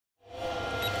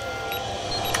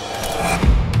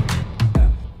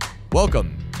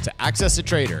Welcome to Access a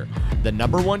Trader, the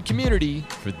 #1 community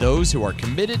for those who are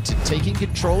committed to taking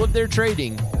control of their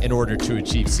trading in order to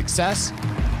achieve success,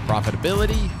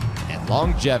 profitability, and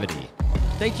longevity.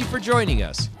 Thank you for joining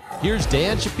us. Here's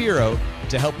Dan Shapiro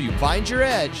to help you find your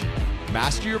edge,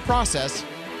 master your process,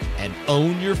 and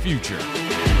own your future.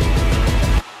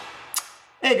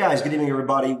 Hey guys, good evening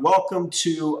everybody. Welcome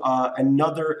to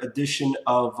another edition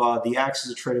of the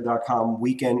AccessATrader.com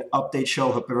weekend update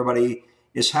show. Hope everybody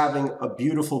is having a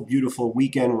beautiful, beautiful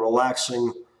weekend,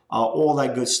 relaxing, all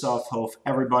that good stuff. Hope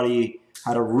everybody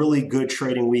had a really good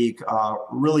trading week,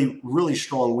 really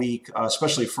strong week,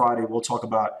 especially Friday. We'll talk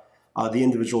about the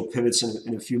individual pivots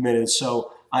in a few minutes.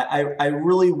 So I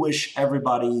really wish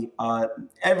everybody's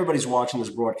watching this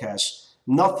broadcast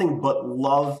nothing but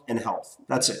love and health.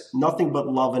 That's it. Nothing but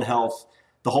love and health.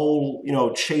 The whole,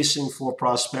 chasing for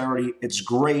prosperity, it's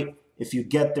great. If you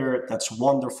get there, that's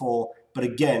wonderful. But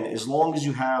again, as long as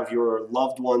you have your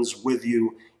loved ones with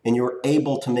you and you're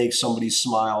able to make somebody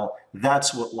smile,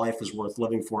 that's what life is worth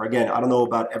living for. Again, I don't know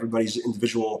about everybody's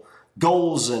individual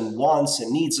goals and wants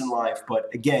and needs in life, but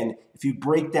again, if you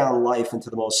break down life into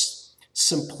the most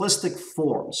simplistic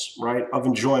forms, right, of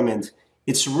enjoyment,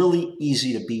 it's really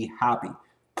easy to be happy.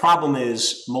 Problem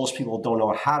is, most people don't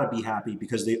know how to be happy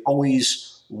because they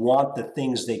always want the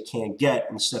things they can't get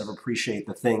instead of appreciate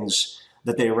the things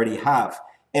that they already have.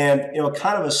 And,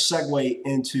 kind of a segue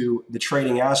into the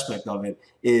trading aspect of it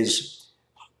is,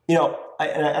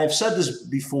 I've said this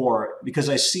before because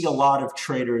I see a lot of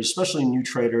traders, especially new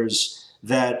traders,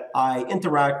 that I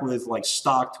interact with, like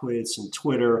stock twits and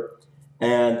Twitter,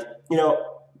 and,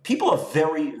 people are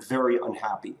very, very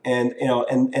unhappy, and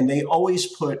they always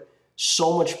put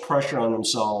so much pressure on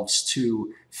themselves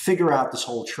to figure out this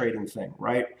whole trading thing,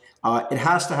 right? It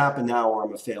has to happen now or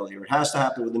I'm a failure. It has to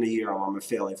happen within a year or I'm a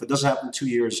failure. If it doesn't happen in 2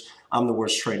 years, I'm the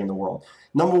worst trader in the world.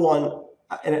 Number one,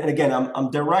 and again, I'm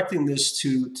directing this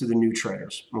to the new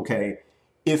traders, okay?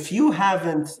 If you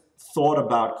haven't thought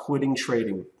about quitting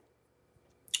trading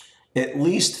at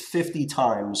least 50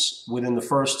 times within the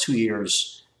first 2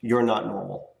 years, you're not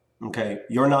normal, okay?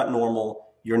 You're not normal,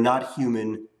 you're not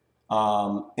human,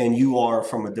 and you are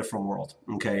from a different world,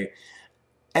 okay?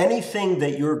 Anything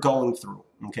that you're going through,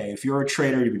 okay, if you're a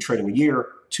trader, you've been trading a year,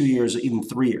 2 years, even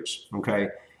 3 years, okay?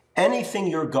 Anything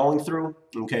you're going through,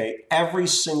 okay, every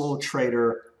single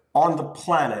trader on the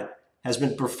planet has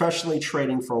been professionally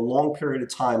trading for a long period of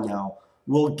time now,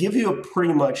 will give you a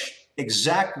pretty much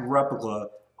exact replica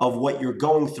of what you're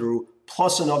going through,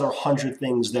 plus another 100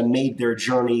 things that made their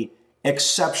journey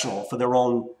exceptional for their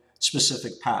own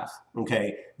specific path,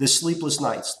 okay? The sleepless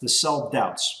nights, the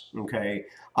self-doubts, okay?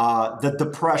 The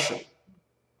depression.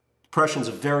 Depression is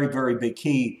a very, very big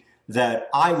key that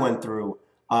I went through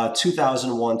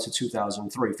 2001 to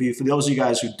 2003. For those of you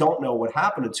guys who don't know what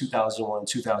happened in 2001 and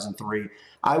 2003,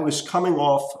 I was coming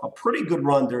off a pretty good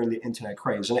run during the internet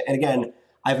craze. And again,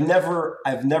 I've never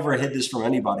hid this from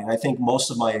anybody. And I think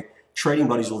most of my trading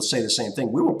buddies will say the same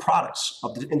thing. We were products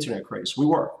of the internet craze. We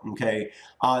were, okay?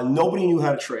 Nobody knew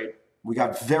how to trade. We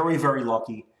got very, very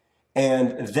lucky.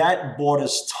 And that bought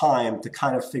us time to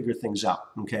kind of figure things out,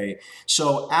 okay?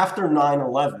 So after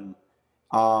 9/11,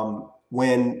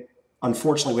 when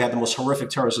unfortunately we had the most horrific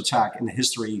terrorist attack in the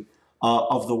history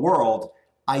of the world,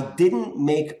 I didn't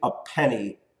make a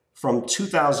penny from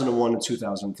 2001 to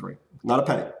 2003. Not a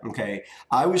penny, okay?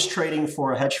 I was trading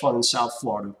for a hedge fund in South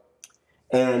Florida.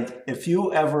 And if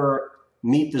you ever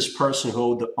meet this person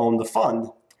who owned the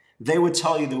fund, they would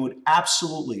tell you they would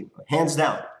absolutely, hands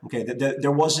down, okay,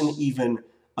 there wasn't even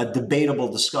a debatable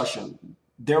discussion.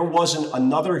 There wasn't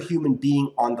another human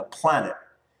being on the planet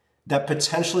that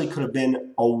potentially could have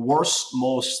been a worse,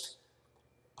 most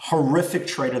horrific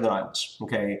trader than I was,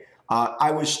 okay? I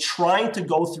was trying to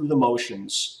go through the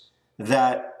motions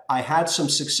that I had some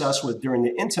success with during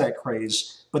the internet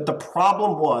craze, but the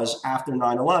problem was after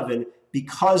 9/11,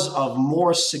 because of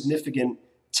more significant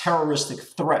terroristic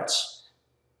threats,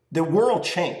 the world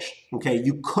changed, okay?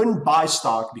 You couldn't buy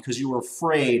stock because you were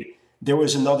afraid there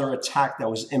was another attack that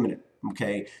was imminent,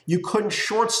 okay? You couldn't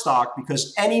short stock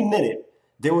because any minute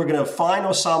they were gonna find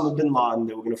Osama bin Laden,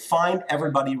 they were gonna find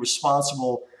everybody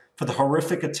responsible for the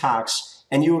horrific attacks,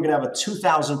 and you were gonna have a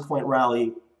 2,000-point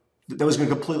rally that was gonna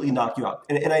completely knock you out.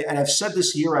 And I've said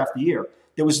this year after year,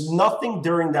 there was nothing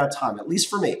during that time, at least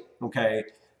for me, okay,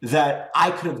 that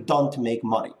I could have done to make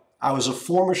money. I was a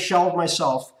former shell of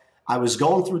myself. I was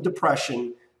going through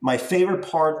depression. My favorite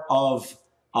part of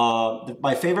the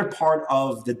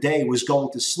day was going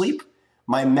to sleep.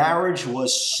 My marriage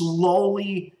was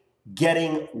slowly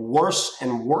getting worse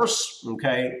and worse,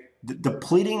 okay?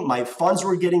 Depleting, my funds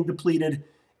were getting depleted.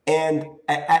 And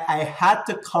I had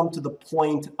to come to the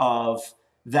point of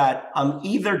that I'm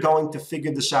either going to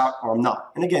figure this out or I'm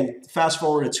not. And again, fast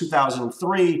forward to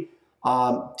 2003,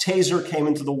 Taser came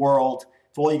into the world.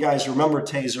 For all you guys who remember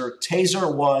Taser,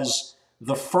 Taser was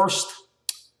the first,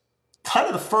 kind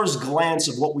of the first glance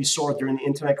of what we saw during the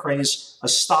internet craze, a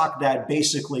stock that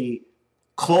basically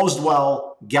closed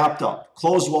well, gapped up,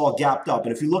 closed well, gapped up.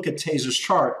 And if you look at Taser's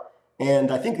chart,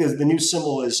 and I think the new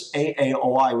symbol is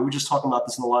AAOI. We were just talking about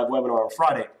this in the live webinar on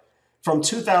Friday. From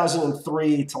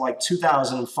 2003 to like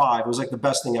 2005, it was like the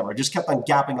best thing ever. It just kept on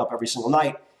gapping up every single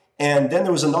night. And then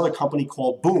there was another company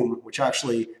called Boom, which I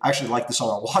actually like this on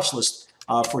our watch list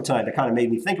for tonight. That kind of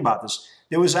made me think about this.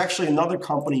 There was actually another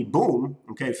company, Boom.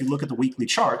 Okay, if you look at the weekly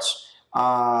charts,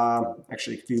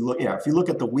 actually, if you look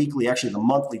at the weekly, actually the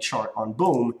monthly chart on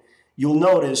Boom, you'll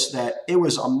notice that it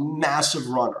was a massive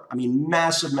runner. I mean,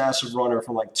 massive runner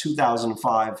from like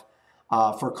 2005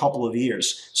 for a couple of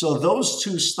years. So those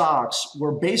two stocks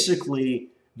were basically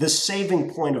the saving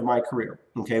point of my career.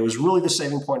 Okay, it was really the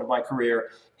saving point of my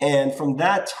career. And from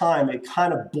that time, it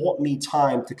kind of bought me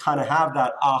time to kind of have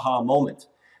that aha moment,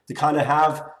 to kind of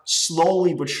have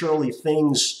slowly but surely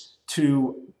things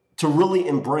to really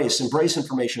embrace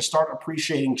information, start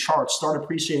appreciating charts, start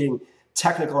appreciating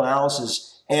technical analysis.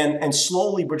 And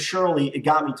slowly but surely, it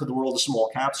got me to the world of small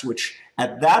caps, which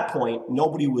at that point,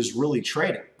 nobody was really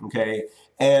trading, okay?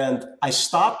 And I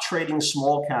stopped trading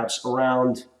small caps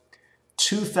around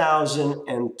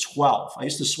 2012. I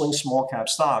used to swing small cap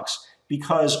stocks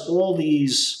because all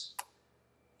these,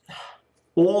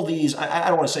 I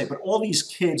don't want to say, but all these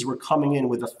kids were coming in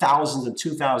with 1,000 and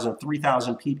 2,000,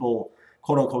 3,000 people,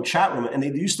 quote unquote, chat room, and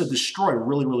they used to destroy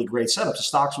really, really great setups. The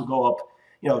stocks would go up,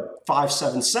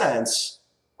 5-7 cents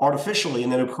artificially,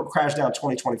 and then it would crash down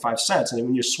 20, 25 cents. And then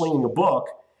when you're swinging a book,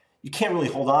 you can't really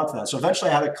hold on to that. So eventually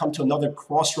I had to come to another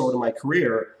crossroad in my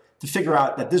career to figure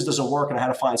out that this doesn't work and I had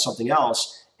to find something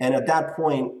else. And at that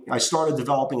point, I started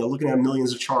developing and looking at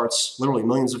millions of charts, literally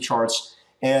millions of charts.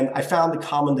 And I found the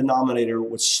common denominator,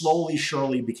 which slowly,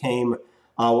 surely became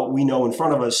what we know in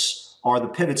front of us are the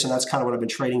pivots. And that's kind of what I've been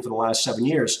trading for the last 7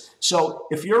 years. So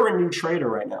if you're a new trader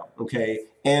right now, okay,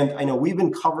 and I know we've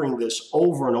been covering this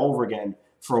over and over again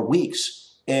for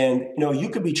weeks, and you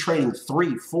could be trading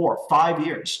 3, 4, 5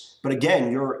 years, but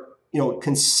again, you're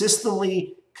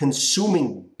consistently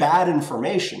consuming bad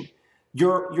information.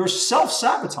 You're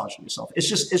self-sabotaging yourself. It's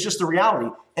just the reality.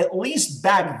 At least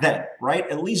back then, right?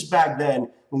 At least back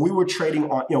then, when we were trading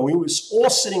on, we was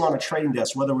all sitting on a trading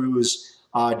desk, whether it was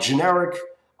generic,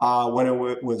 when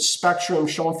it was Spectrum,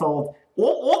 Schoenfeld,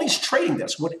 all these trading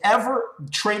desks, whatever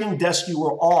trading desk you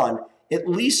were on, at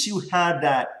least you had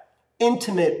that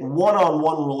intimate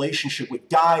one-on-one relationship with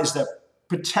guys that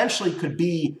potentially could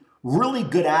be really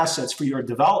good assets for your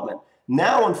development.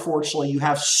 Now, unfortunately, you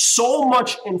have so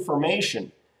much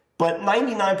information, but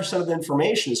 99% of the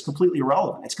information is completely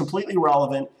irrelevant. It's completely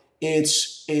irrelevant.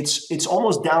 It's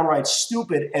almost downright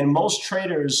stupid, and most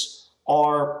traders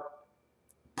are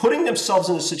putting themselves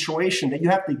in a situation that you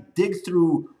have to dig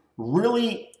through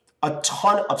really a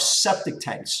ton of septic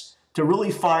tanks to really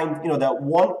find that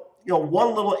one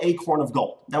little acorn of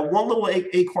gold, that one little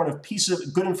acorn of piece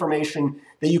of good information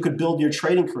that you could build your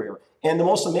trading career. And the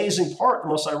most amazing part, the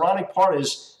most ironic part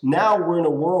is now we're in a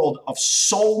world of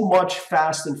so much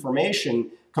fast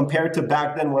information compared to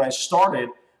back then when I started,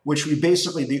 which we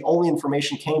basically, the only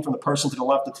information came from the person to the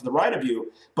left and to the right of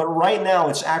you. But right now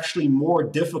it's actually more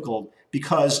difficult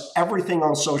because everything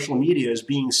on social media is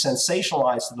being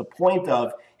sensationalized to the point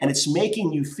of, and it's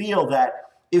making you feel that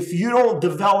if you don't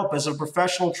develop as a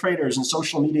professional trader in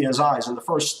social media's eyes in the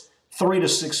first 3 to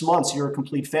 6 months, you're a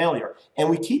complete failure. And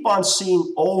we keep on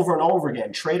seeing over and over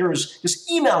again, traders just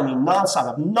email me nonstop. I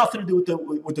have nothing to do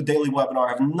with the daily webinar. I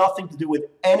have nothing to do with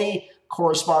any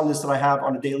correspondence that I have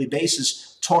on a daily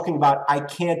basis talking about, I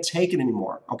can't take it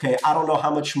anymore. Okay, I don't know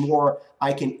how much more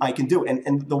I can do.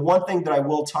 And the one thing that I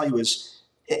will tell you is,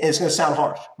 it's going to sound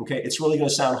harsh. Okay, it's really going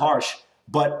to sound harsh,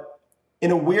 but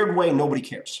in a weird way, nobody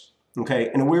cares. Okay,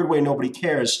 in a weird way, nobody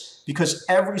cares because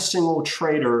every single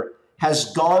trader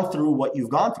has gone through what you've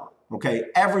gone through. Okay,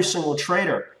 every single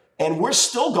trader, and we're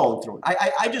still going through it.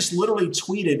 I just literally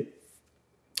tweeted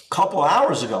a couple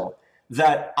hours ago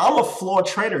that I'm a flawed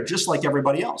trader just like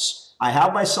everybody else. I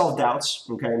have my self-doubts,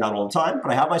 okay, not all the time,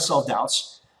 but I have my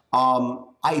self-doubts.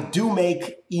 I do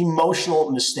make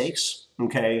emotional mistakes,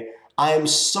 okay? I am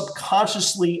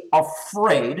subconsciously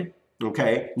afraid,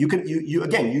 okay? You could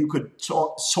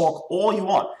talk all you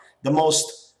want.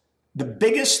 The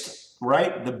biggest,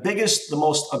 the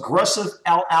most aggressive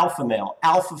alpha male,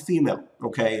 alpha female,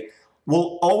 okay?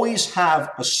 will always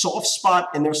have a soft spot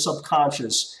in their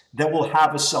subconscious that will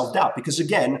have a self-doubt. Because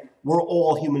again, we're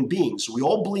all human beings. We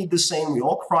all bleed the same. We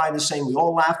all cry the same. We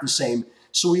all laugh the same.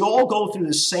 So we all go through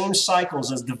the same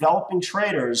cycles as developing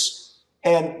traders.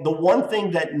 And the one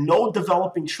thing that no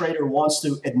developing trader wants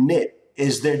to admit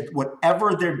is that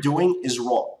whatever they're doing is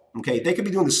wrong. Okay, they could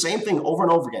be doing the same thing over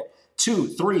and over again, 2,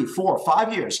 3, 4,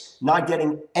 5 years, not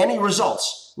getting any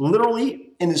results,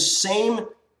 literally in the same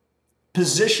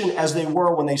position as they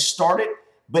were when they started,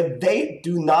 but they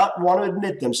do not want to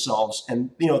admit themselves, and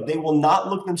they will not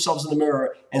look themselves in the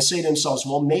mirror and say to themselves,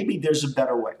 well, maybe there's a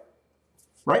better way,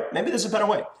 right? Maybe there's a better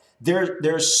way.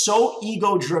 They're so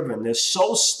ego driven, they're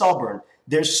so stubborn,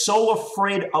 they're so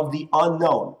afraid of the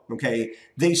unknown, okay?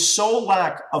 They so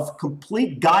lack of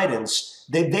complete guidance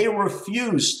that they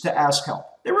refuse to ask help.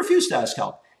 They refuse to ask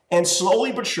help. And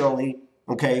slowly but surely,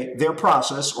 okay, their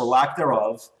process or lack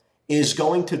thereof is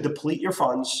going to deplete your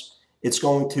funds. It's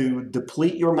going to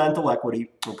deplete your mental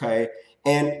equity, okay?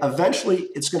 And eventually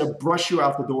it's going to brush you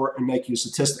out the door and make you a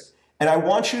statistic. And I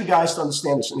want you guys to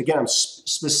understand this. And again, I'm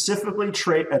specifically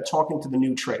talking to the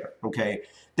new trader, okay?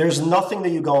 There's nothing that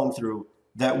you're going through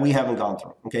that we haven't gone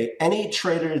through, okay? Any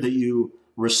trader that you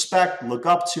respect, look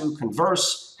up to,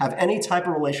 converse, have any type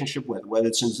of relationship with, whether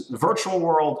it's in the virtual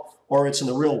world or it's in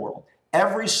the real world,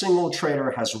 every single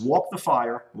trader has walked through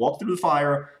the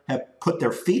fire, have put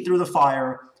their feet through the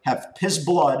fire, have pissed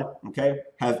blood, okay,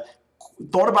 have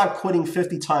thought about quitting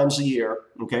 50 times a year,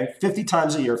 okay, 50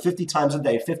 times a year, 50 times a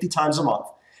day, 50 times a month.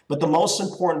 But the most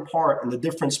important part and the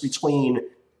difference between,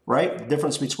 right, the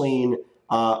difference between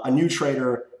a new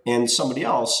trader and somebody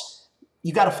else,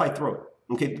 you got to fight through it.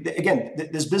 Okay, again,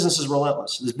 this business is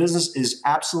relentless. This business is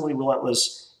absolutely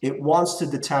relentless. It wants to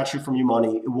detach you from your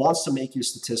money. It wants to make you a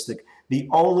statistic. The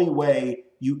only way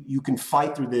you can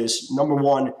fight through this, number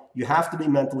one, you have to be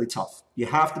mentally tough. You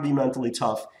have to be mentally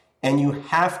tough. And you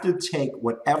have to take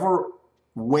whatever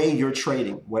way you're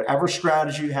trading, whatever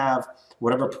strategy you have,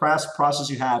 whatever process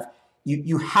you have,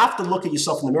 you have to look at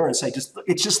yourself in the mirror and say,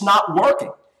 it's just not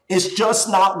working. It's just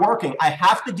not working. I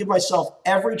have to give myself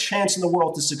every chance in the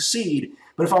world to succeed.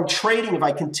 But if I'm trading, if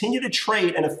I continue to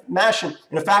trade in a fashion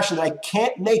that I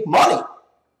can't make money,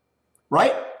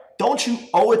 right? Don't you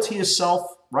owe it to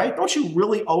yourself, right? Don't you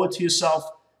really owe it to yourself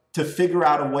to figure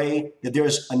out a way that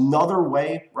there's another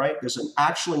way, right? There's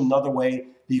actually another way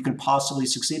that you can possibly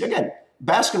succeed. Again,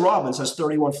 Baskin-Robbins has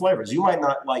 31 flavors. You might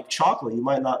not like chocolate. You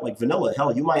might not like vanilla.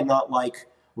 Hell, you might not like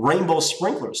rainbow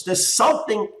sprinklers. There's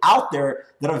something out there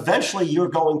that eventually you're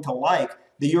going to like,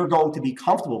 that you're going to be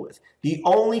comfortable with. The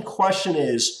only question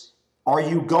is, are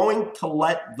you going to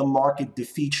let the market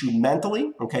defeat you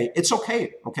mentally? Okay, it's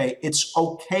okay. Okay, it's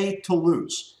okay to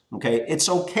lose. Okay, it's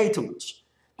okay to lose.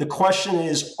 The question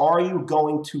is, are you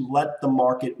going to let the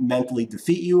market mentally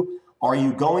defeat you? Are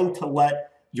you going to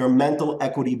let your mental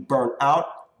equity burn out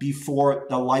before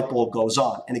the light bulb goes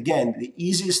on? And again, the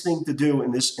easiest thing to do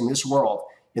in this world,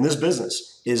 in this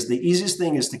business, is the easiest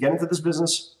thing is to get into this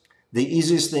business. The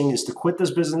easiest thing is to quit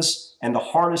this business, and the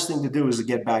hardest thing to do is to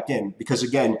get back in, because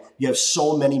again, you have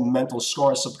so many mental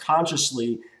scars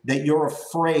subconsciously that you're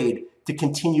afraid to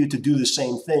continue to do the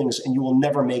same things, and you will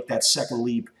never make that second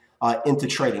leap into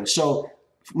trading. So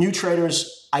new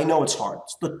traders, I know it's hard.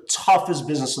 It's the toughest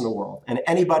business in the world. And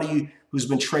anybody who's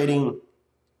been trading,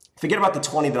 forget about the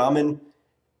 20 that I'm in,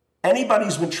 anybody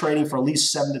who's been trading for at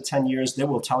least 7 to 10 years, they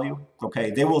will tell you,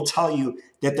 okay, they will tell you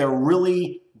that their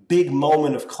really big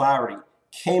moment of clarity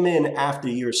came in after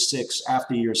year 6,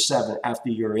 after year 7, after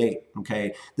year 8,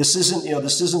 okay? This isn't,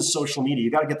 this isn't social media.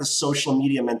 You got to get the social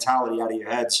media mentality out of your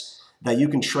heads that you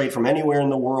can trade from anywhere in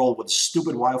the world with a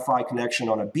stupid Wi-Fi connection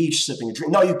on a beach sipping a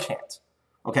drink. No, you can't,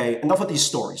 okay? Enough with these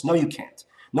stories. No, you can't.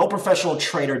 No professional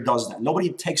trader does that. Nobody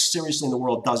takes seriously in the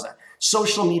world does that.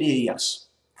 Social media, yes,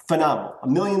 phenomenal. A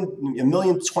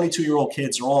million 22-year-old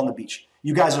kids are all on the beach.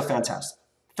 You guys are fantastic.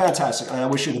 Fantastic, and I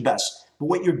wish you the best. But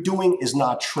what you're doing is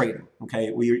not trading, okay?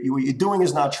 What you're doing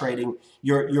is not trading.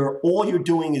 All you're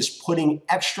doing is putting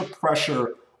extra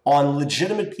pressure on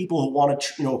legitimate people who want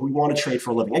to trade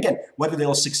for a living. Again, whether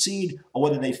they'll succeed or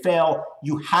whether they fail,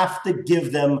 you have to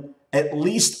give them at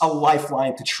least a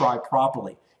lifeline to try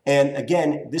properly. And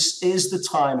again, this is the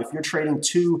time. If you're trading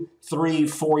 2, 3,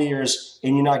 4 years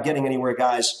and you're not getting anywhere,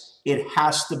 guys, it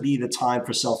has to be the time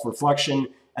for self-reflection.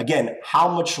 Again, how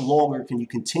much longer can you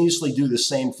continuously do the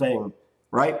same thing,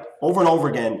 right, over and over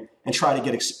again and try to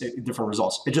get different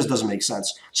results? It just doesn't make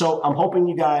sense. So I'm hoping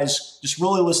you guys just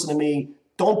really listen to me.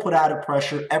 Don't put added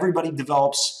pressure. Everybody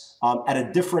develops at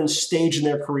a different stage in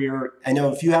their career. I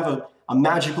know if you have a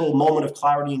magical moment of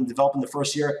clarity and develop in the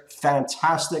first year,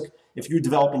 fantastic. If you're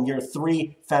developing year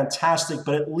 3, fantastic,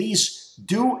 but at least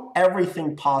do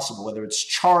everything possible, whether it's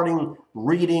charting,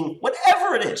 reading,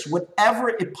 whatever it is, whatever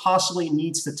it possibly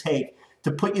needs to take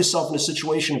to put yourself in a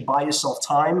situation to buy yourself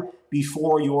time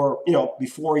before your,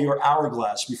 before your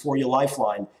hourglass, before your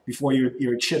lifeline, before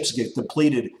your chips get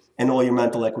depleted and all your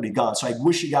mental equity gone. So I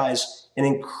wish you guys an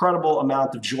incredible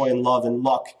amount of joy and love and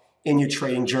luck in your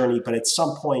trading journey. But at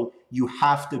some point, you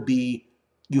have to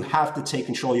take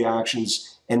control of your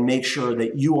actions and make sure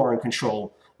that you are in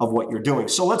control of what you're doing.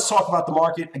 So let's talk about the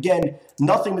market. Again,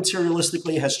 nothing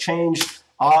materialistically has changed.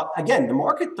 Again, the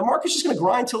market's just going to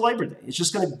grind till Labor Day. It's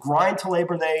just going to grind till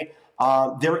Labor Day.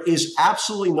 There is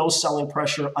absolutely no selling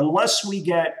pressure unless we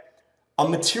get a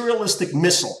materialistic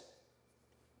missile,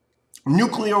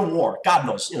 nuclear war, God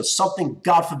knows, something,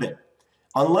 God forbid.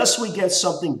 Unless we get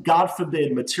something, God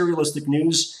forbid, materialistic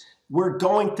news, we're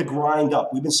going to grind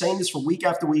up. We've been saying this for week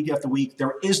after week after week.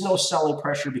 There is no selling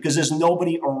pressure because there's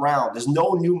nobody around. There's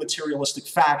no new materialistic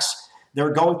facts.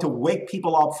 They're going to wake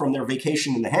people up from their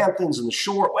vacation in the Hamptons, in the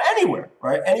shore, anywhere,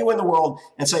 right? Anywhere in the world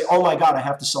and say, oh my God, I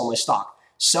have to sell my stock.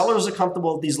 Sellers are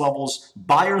comfortable at these levels.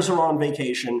 Buyers are on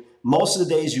vacation. Most of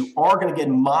the days you are going to get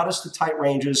modest to tight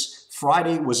ranges.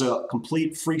 Friday was a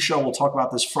complete freak show. We'll talk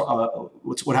about this,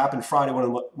 what happened Friday, one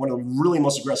of the really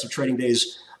most aggressive trading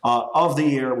days of the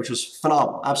year, which was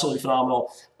phenomenal, absolutely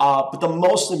phenomenal. But the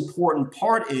most important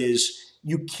part is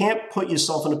you can't put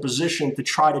yourself in a position to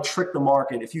try to trick the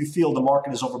market if you feel the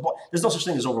market is overbought. There's no such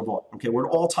thing as overbought. Okay, we're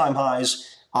at all-time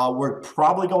highs. We're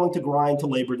probably going to grind to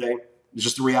Labor Day. It's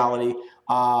just the reality.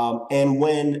 And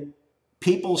when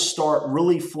people start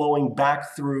really flowing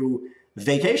back through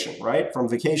vacation, right? From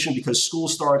vacation because school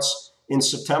starts in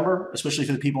September, especially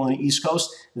for the people on the East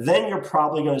Coast, then you're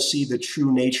probably going to see the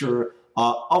true nature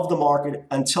of the market.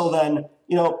 Until then,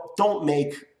 don't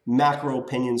make macro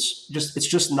opinions. It's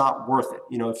just not worth it.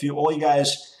 If all you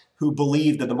guys who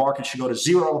believe that the market should go to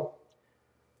zero,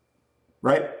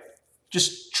 right?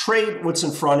 Just trade what's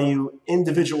in front of you.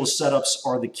 Individual setups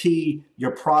are the key.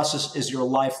 Your process is your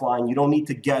lifeline. You don't need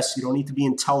to guess. You don't need to be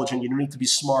intelligent. You don't need to be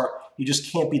smart. You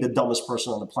just can't be the dumbest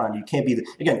person on the planet. You can't be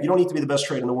you don't need to be the best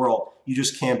trader in the world. You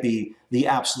just can't be the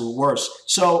absolute worst.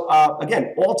 So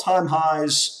again, all-time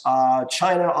highs,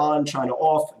 China on, China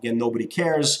off. Again, nobody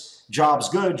cares. Jobs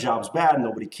good, jobs bad,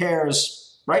 nobody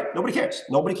cares, right? Nobody cares.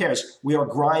 Nobody cares. We are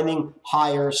grinding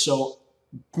higher. So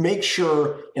make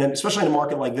sure, and especially in a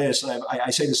market like this, and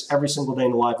I say this every single day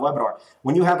in the live webinar,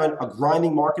 when you have a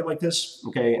grinding market like this,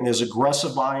 okay, and there's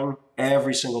aggressive buying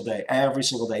every single day.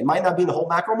 It might not be the whole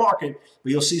macro market,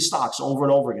 but you'll see stocks over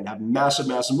and over again have massive,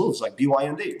 massive moves like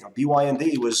BYND.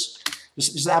 BYND was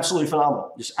just absolutely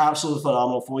phenomenal. Just absolutely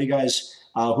phenomenal for you guys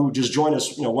who just join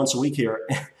us, once a week here.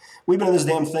 We've been in this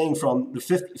damn thing from the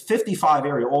 55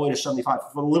 area all the way to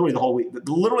 75 for literally the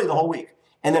whole week.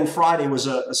 And then Friday was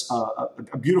a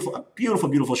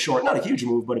beautiful short, not a huge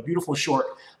move, but a beautiful short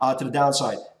to the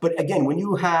downside. But again, when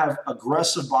you have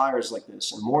aggressive buyers like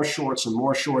this and more shorts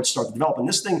start to develop, and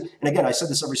this thing, and again, I said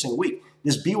this every single week,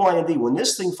 this BYND, when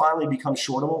this thing finally becomes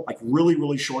shortable, like really,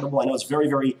 really shortable, I know it's very,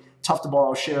 very tough to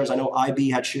borrow shares. I know IB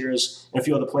had shares in a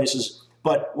few other places.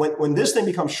 But when this thing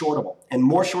becomes shortable and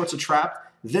more shorts are trapped,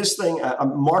 this thing,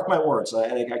 mark my words,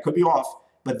 and I could be off,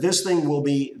 but this thing will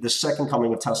be the second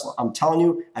coming of Tesla. I'm telling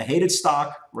you, a hated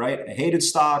stock, right? A hated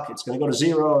stock. It's going to go to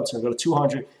zero. It's going to go to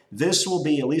 200. This will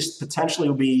be, at least potentially,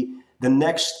 will be the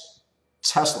next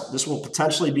Tesla. This will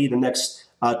potentially be the next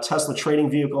Tesla trading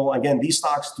vehicle. Again, these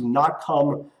stocks do not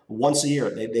come once a year.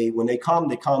 When they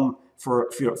come for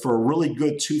a really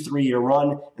good 2-3 year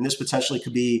run, and this potentially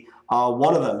could be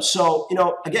one of them. So,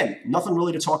 again, nothing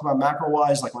really to talk about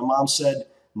macro-wise. Like my mom said,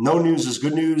 no news is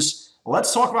good news.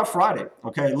 Let's talk about Friday,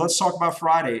 okay? Let's talk about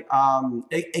Friday.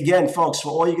 Again, folks, for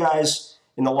all you guys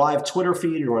in the live Twitter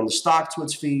feed or in the stock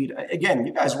Twitch feed, again,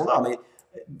 you guys will know. I mean,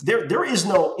 there is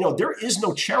no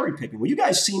cherry picking. When you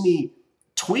guys see me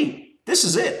tweet, this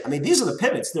is it. I mean, these are the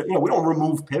pivots. We don't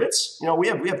remove pivots. We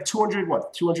have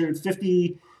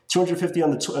 250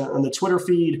 on the Twitter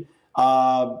feed.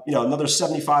 Another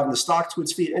 75 in the stock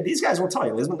Twitch feed. And these guys will tell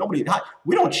you, there's nobody.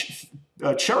 We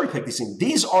don't cherry pick these things.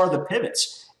 These are the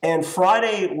pivots. And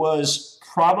Friday was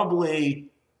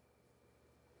probably,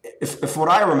 if what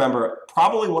I remember,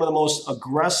 probably one of the most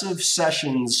aggressive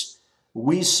sessions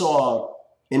we saw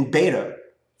in beta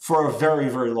for a very,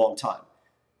 very long time.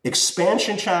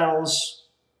 Expansion channels,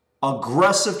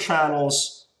 aggressive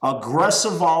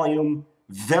volume,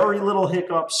 very little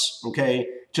hiccups, okay?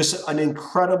 Just an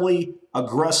incredibly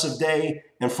aggressive day.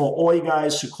 And for all you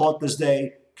guys who caught this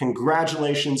day,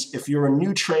 congratulations. If you're a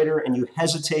new trader and you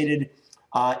hesitated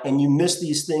and you missed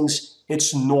these things,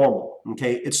 it's normal,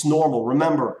 okay? It's normal.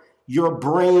 Remember, your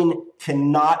brain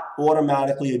cannot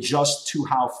automatically adjust to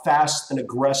how fast and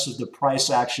aggressive the price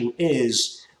action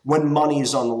is when money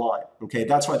is on the line. Okay,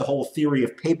 that's why the whole theory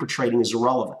of paper trading is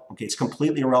irrelevant. Okay, it's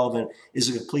completely irrelevant, is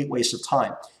a complete waste of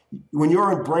time. When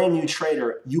you're a brand new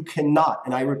trader, you cannot,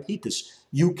 and I repeat this,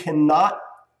 you cannot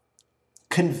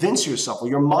convince yourself, or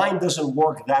your mind doesn't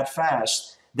work that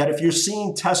fast, that if you're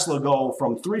seeing Tesla go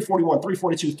from 341,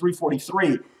 342,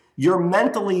 343, you're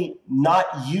mentally not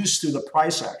used to the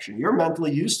price action. You're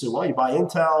mentally used to, well, you buy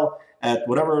Intel at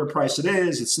whatever the price it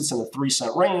is, it sits in the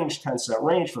 3-cent range, 10-cent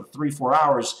range for 3-4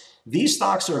 hours. These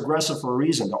stocks are aggressive for a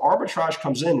reason. The arbitrage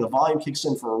comes in, the volume kicks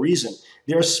in for a reason.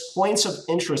 There's points of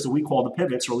interest that we call the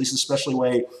pivots, or at least especially the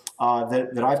way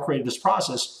that I've created this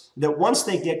process, that once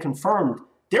they get confirmed,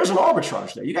 there's an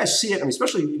arbitrage there. You guys see it, I mean,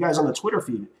 especially you guys on the Twitter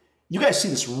feed, you guys see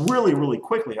this really, really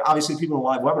quickly. Obviously, people in the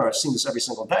live webinar have seen this every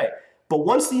single day. But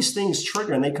once these things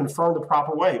trigger and they confirm the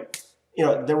proper way, you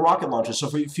know, they're rocket launchers.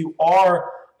 So if you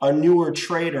are a newer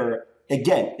trader,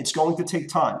 again, it's going to take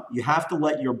time. You have to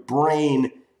let your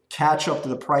brain catch up to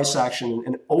the price action,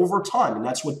 and over time, and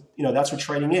that's what, you know, that's what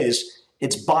trading is.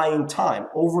 It's buying time.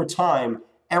 Over time,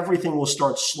 everything will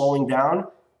start slowing down.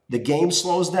 The game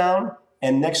slows down,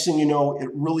 and next thing you know, it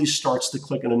really starts to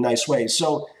click in a nice way.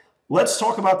 So let's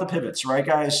talk about the pivots, right,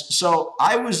 guys? So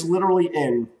I was literally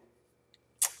in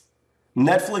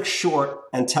Netflix short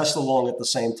and Tesla long at the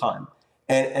same time.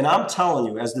 And I'm telling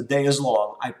you, as the day is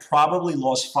long, I probably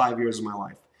lost 5 years of my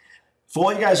life. For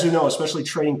all you guys who know, especially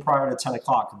trading prior to 10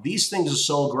 o'clock, these things are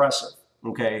so aggressive,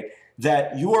 okay,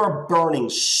 that you are burning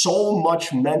so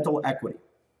much mental equity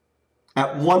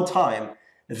at one time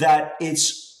that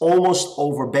it's almost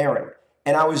overbearing.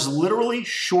 And I was literally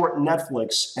short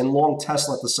Netflix and long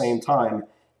Tesla at the same time,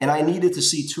 and I needed to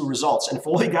see two results. And for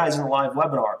all you guys in the live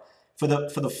webinar, for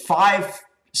the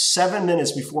 7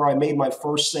 minutes before I made my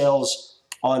first sales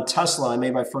on Tesla, I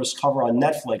made my first cover on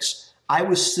Netflix, I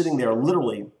was sitting there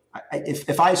literally,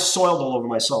 if I soiled all over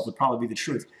myself, it would probably be the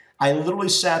truth. I literally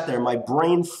sat there, my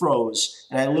brain froze,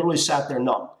 and I literally sat there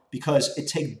numb, because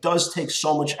it does take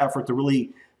so much effort to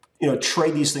really, you know,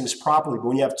 trade these things properly. But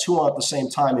when you have two on at the same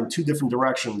time in two different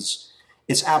directions,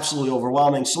 it's absolutely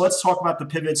overwhelming. So let's talk about the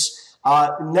pivots.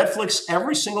 Netflix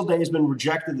every single day has been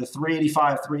rejected, the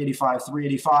 385, 385,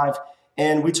 385.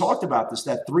 And we talked about this,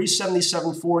 that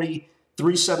 377.40,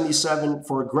 377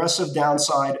 for aggressive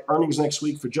downside, earnings next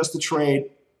week for just the trade.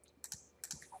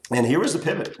 And here is the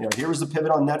pivot. You know, here is the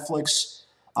pivot on Netflix.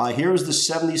 Here is the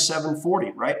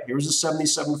 77.40, right? Here's the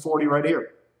 77.40 right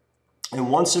here.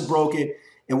 And once it broke it,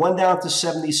 it went down to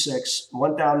 76,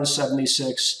 went down to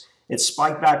 76. It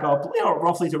spiked back up, you know,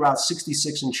 roughly to about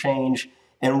 66 and change.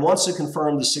 And once it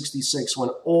confirmed the 66,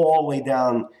 went all the way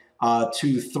down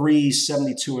to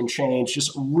 372 and change.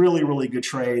 Just really, really good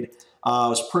trade. I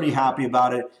was pretty happy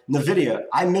about it. NVIDIA,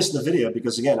 I missed NVIDIA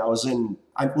because, again, I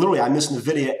missed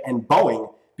NVIDIA and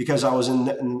Boeing because I was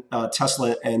in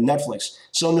Tesla and Netflix.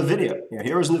 So NVIDIA, you know,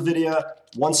 here is NVIDIA,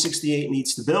 168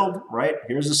 needs to build, right?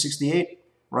 Here's the 68,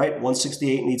 right?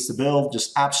 168 needs to build,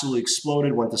 just absolutely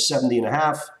exploded, went to 70 and a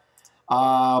half.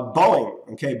 Boeing,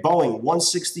 okay, Boeing,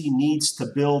 160 needs to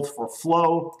build for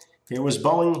flow. Here was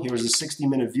Boeing, here's a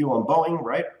 60-minute view on Boeing,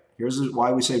 right? Here's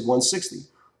why we say 160.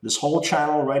 This whole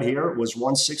channel right here was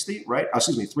 160, right?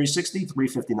 Excuse me, 360,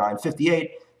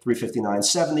 359.58,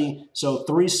 359.70. So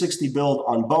 360 build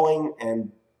on Boeing,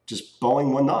 and just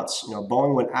Boeing went nuts. You know,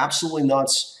 Boeing went absolutely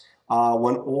nuts,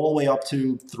 went all the way up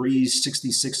to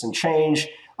 366 and change.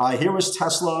 Here was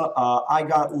Tesla. I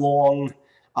got long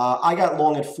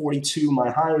at 42.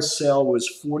 My highest sale was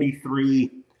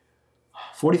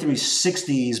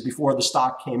 43.60s before the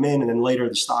stock came in, and then later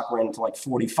the stock ran into like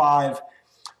 45.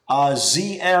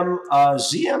 ZM,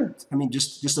 I mean,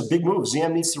 just a big move.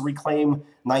 ZM needs to reclaim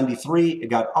 93. It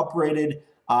got upgraded.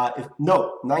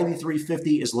 No,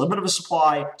 93.50 is a little bit of a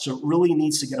supply, so it really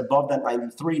needs to get above that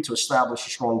 93 to establish a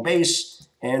strong base.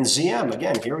 And ZM,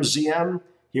 again, here is ZM.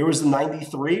 Here was the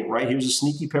 93, right? Here's a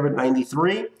sneaky pivot,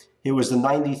 93. Here was the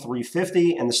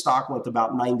 93.50, and the stock went to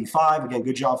about 95. Again,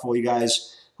 good job for all you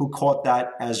guys who caught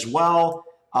that as well.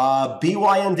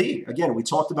 BYND, again, we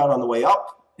talked about it on the way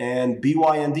up. And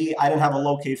BYND, I didn't have a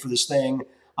locate for this thing.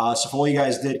 So for all you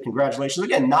guys did, congratulations.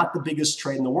 Again, not the biggest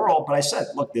trade in the world, but I said,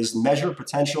 look, there's measured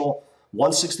potential,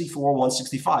 164,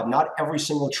 165. Not every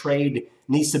single trade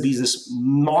needs to be this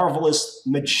marvelous,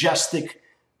 majestic,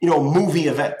 you know, movie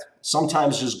event.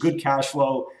 Sometimes just good cash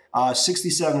flow.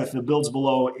 67, if it builds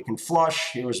below, it can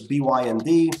flush. Here's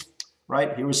BYND,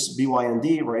 right? Here's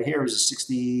BYND right here is a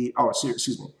 60, oh,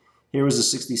 excuse me. Here is a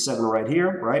 67 right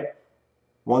here, right?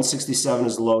 167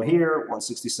 is low here,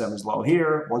 167 is low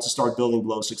here. Once you start building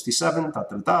below 67,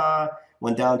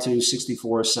 went down to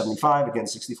 64.75, again,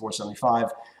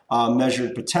 64.75,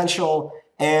 measured potential.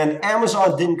 And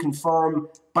Amazon didn't confirm,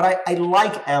 but I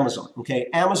like Amazon, okay?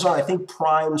 Amazon, I think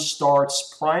Prime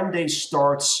Day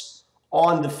starts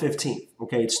on the 15th,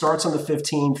 okay? It starts on the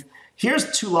 15th.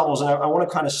 Here's two levels, and I want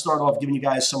to kind of start off giving you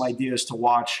guys some ideas to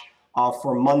watch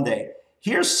for Monday.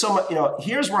 Here's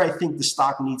here's where I think the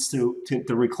stock needs to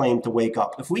reclaim, to wake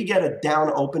up. If we get a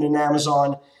down open in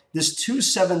Amazon, this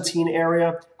 217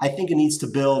 area, I think it needs to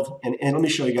build, and let me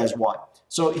show you guys why.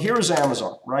 So here's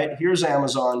Amazon, right? Here's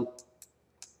Amazon.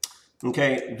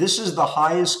 Okay, this is the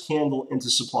highest candle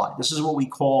into supply. This is what we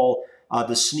call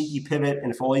the sneaky pivot.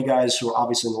 And for all you guys who are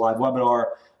obviously in the live webinar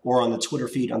or on the Twitter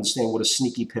feed understand what a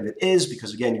sneaky pivot is,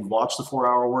 because again, you've watched the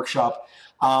 4-hour workshop.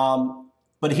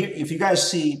 But here, if you guys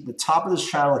see, the top of this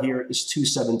channel here is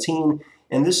 217,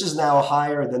 and this is now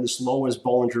higher than this lowest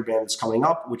Bollinger Band that's coming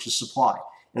up, which is supply.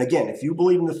 And again, if you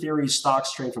believe in the theory,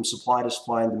 stocks trade from supply to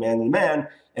supply and demand to demand,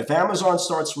 if Amazon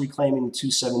starts reclaiming the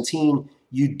 217,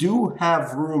 you do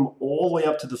have room all the way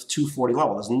up to the 240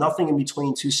 level. There's nothing in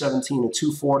between 217 and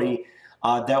 240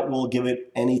 that will give it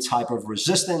any type of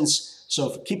resistance.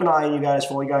 So keep an eye on you guys.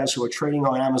 For all you guys who are trading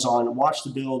on Amazon, watch the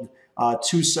build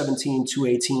 217,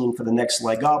 218 for the next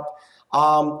leg up.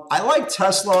 I like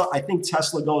Tesla. I think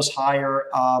Tesla goes higher.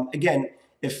 Again,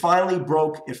 it finally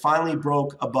broke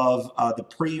above the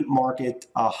pre-market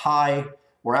high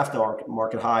or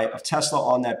after-market high of Tesla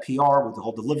on that PR with the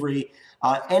whole delivery.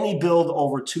 Any build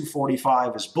over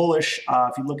 245 is bullish.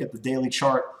 If you look at the daily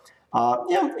chart,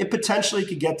 it potentially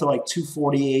could get to like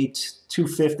 248,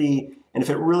 250. And if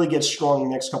it really gets strong in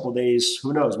the next couple of days,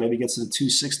 who knows, maybe it gets to the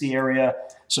 260 area.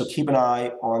 So keep an eye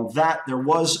on that. There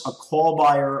was a call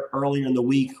buyer earlier in the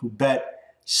week who bet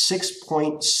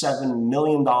 $6.7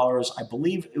 million. I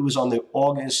believe it was on the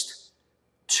August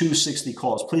 260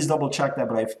 calls. Please double check that,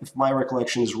 but if my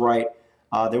recollection is right,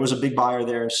 there was a big buyer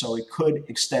there, so it could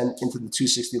extend into the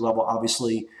 260 level,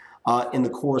 obviously, in the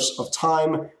course of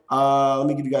time. Let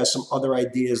me give you guys some other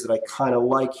ideas that I kind of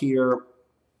like here.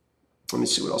 Let me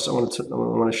see what else I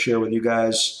want to share with you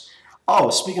guys. Oh,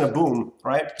 speaking of Boom,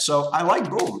 right? So I like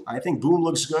Boom. I think Boom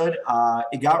looks good.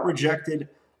 It got rejected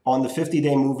on the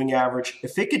 50-day moving average.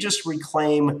 If it could just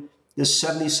reclaim this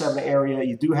 77 area,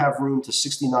 you do have room to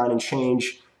 69 and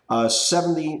change.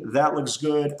 70, that looks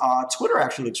good. Twitter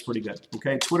actually looks pretty good.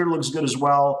 Okay, Twitter looks good as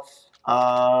well.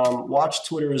 Watch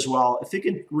Twitter as well. If it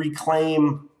could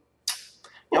reclaim,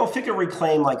 if it could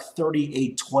reclaim like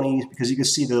 38.20, because you can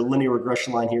see the linear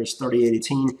regression line here is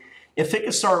 38.18. If it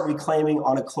could start reclaiming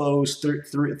on a close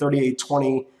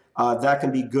 38.20, that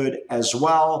can be good as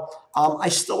well. I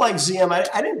still like ZM.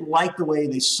 I didn't like the way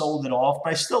they sold it off,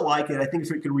 but I still like it. I think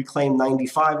if it could reclaim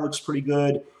 95, looks pretty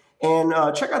good. And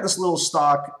check out this little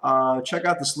stock.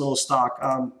 BCOV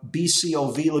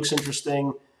looks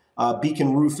interesting.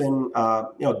 Beacon Roofing,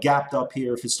 gapped up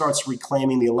here. If it starts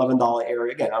reclaiming the $11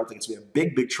 area, again, I don't think it's going to be a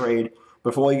big trade,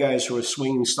 but for all you guys who are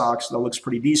swinging stocks, that looks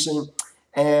pretty decent.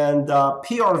 And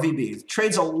PRVB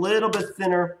trades a little bit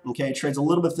thinner. Okay, trades a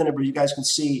little bit thinner, but you guys can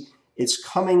see it's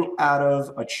coming out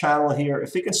of a channel here.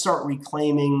 If it can start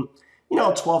reclaiming,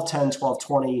 1210,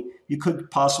 1220, you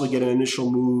could possibly get an initial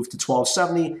move to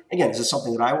 1270. Again, is this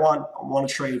something that I want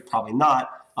to trade? Probably not.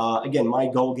 Again, my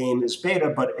goal game is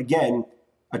beta, but again,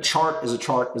 a chart is a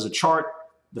chart is a chart.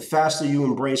 The faster you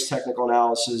embrace technical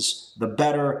analysis, the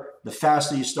better. The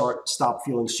faster you stop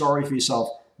feeling sorry for yourself,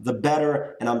 the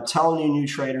better. And I'm telling you, new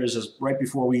traders, as right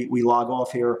before we log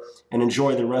off here and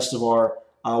enjoy the rest of our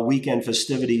weekend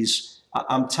festivities,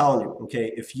 I'm telling you,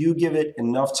 okay, if you give it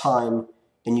enough time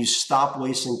and you stop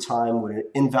wasting time with an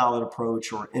invalid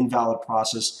approach or invalid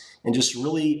process and just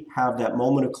really have that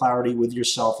moment of clarity with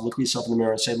yourself, look at yourself in the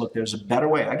mirror and say, look, there's a better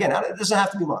way. Again, it doesn't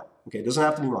have to be mine. Okay, it doesn't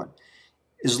have to be mine.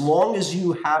 As long as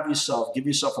you give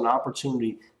yourself an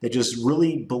opportunity that just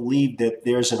really believe that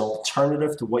there's an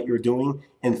alternative to what you're doing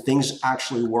and things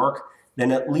actually work,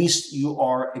 then at least you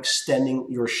are extending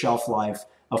your shelf life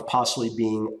of possibly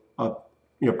being a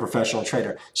professional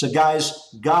trader. So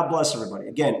guys, God bless everybody.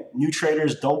 Again, new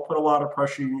traders, don't put a lot of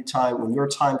pressure on your time. When your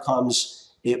time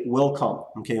comes, it will come.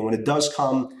 Okay, when it does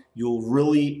come, you'll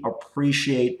really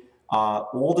appreciate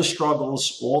all the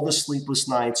struggles, all the sleepless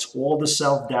nights, all the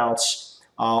self-doubts,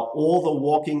 all the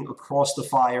walking across the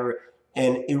fire,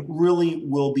 and it really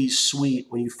will be sweet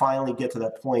when you finally get to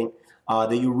that point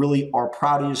that you really are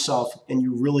proud of yourself and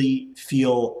you really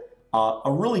feel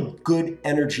a really good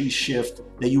energy shift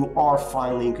that you are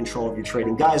finally in control of your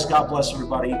trading. Guys, God bless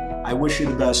everybody. I wish you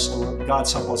the best, and with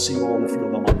God's help, I'll see you all in the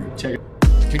field. I love you. Take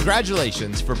care.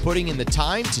 Congratulations for putting in the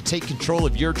time to take control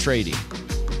of your trading.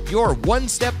 you're one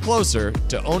step closer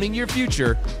to owning your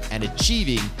future and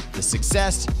achieving the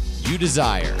success you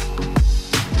desire.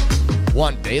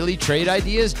 Want daily trade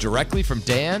ideas directly from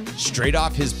Dan, straight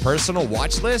off his personal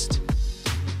watch list?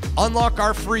 Unlock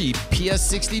our free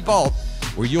PS60 Vault,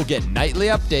 where you'll get nightly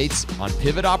updates on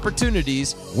pivot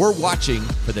opportunities we're watching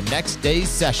for the next day's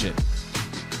session.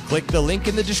 Click the link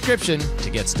in the description to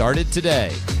get started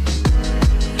today.